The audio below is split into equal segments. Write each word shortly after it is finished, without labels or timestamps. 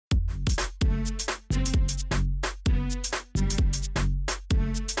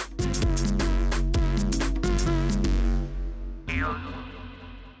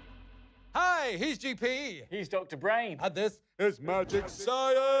Hi, he's GP. He's Dr. Brain. And this is Magic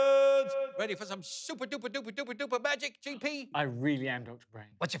Science. Ready for some super duper magic, GP? I really am Dr. Brain.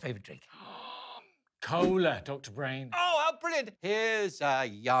 What's your favourite drink? Cola, Dr. Brain. Oh, how brilliant. Here's a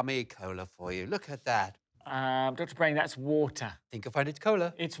yummy cola for you. Look at that. Dr. Brain, that's water. Think you'll find it's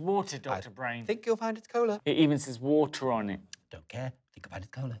cola? It's water, Dr. Brain. Think you'll find it's cola? It even says water on it. Don't care. Think you'll find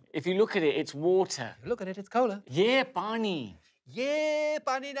it's cola. If you look at it, it's water. If you look at it, it's cola. Yeah, Barney. Yeah,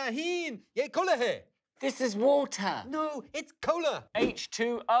 pani nahin. Yeah, cola hai. This is water. No, it's cola.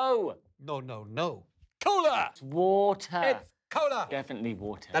 H2O. No. Cola. It's water. It's cola. Definitely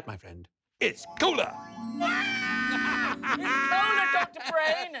water. That, my friend, is cola. It's cola, Dr.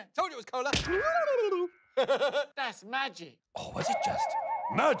 Brain. Told you it was cola. That's magic. Or was it just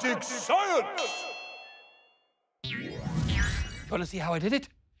magic science? You want to see how I did it?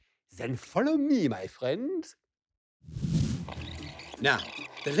 Then follow me, my friends. Now,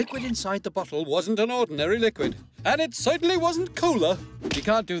 the liquid inside the bottle wasn't an ordinary liquid. And it certainly wasn't cola. You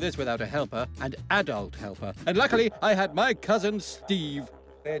can't do this without a helper, an adult helper. And luckily, I had my cousin Steve.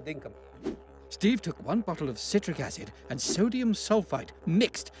 Fair dinkum. Steve took 1 bottle of citric acid and sodium sulfite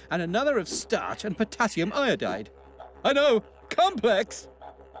mixed, and another of starch and potassium iodide. I know, complex.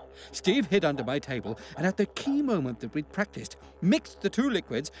 Steve hid under my table and at the key moment that we'd practiced, mixed the 2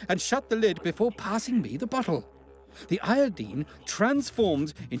 liquids and shut the lid before passing me the bottle. The iodine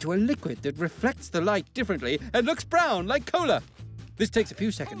transforms into a liquid that reflects the light differently and looks brown like cola. This takes a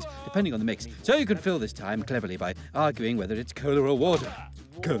few seconds, depending on the mix, so you can fill this time cleverly by arguing whether it's cola or water.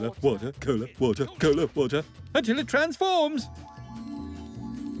 Cola, water, cola, water, cola, water, until it transforms.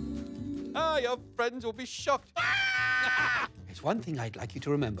 Your friends will be shocked. There's one thing I'd like you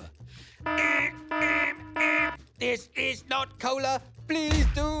to remember. This is not cola. Please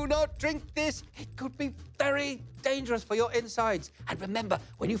do not drink this. It could be very dangerous for your insides. And remember,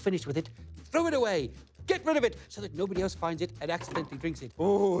 when you finish with it, throw it away. Get rid of it so that nobody else finds it and accidentally drinks it.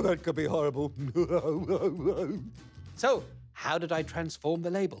 Oh, that could be horrible. So, how did I transform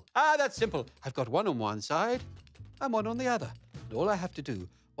the label? That's simple. I've got one on one side and one on the other. And all I have to do,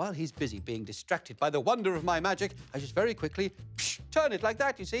 while he's busy being distracted by the wonder of my magic, I just very quickly turn it like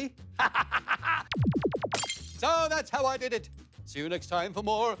that, you see? So that's how I did it. See you next time for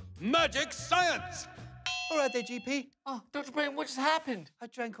more Magic Science. All right there, GP. Oh, Dr. Brain, what just happened? I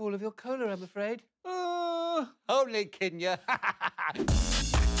drank all of your cola, I'm afraid. Oh, only kidding you.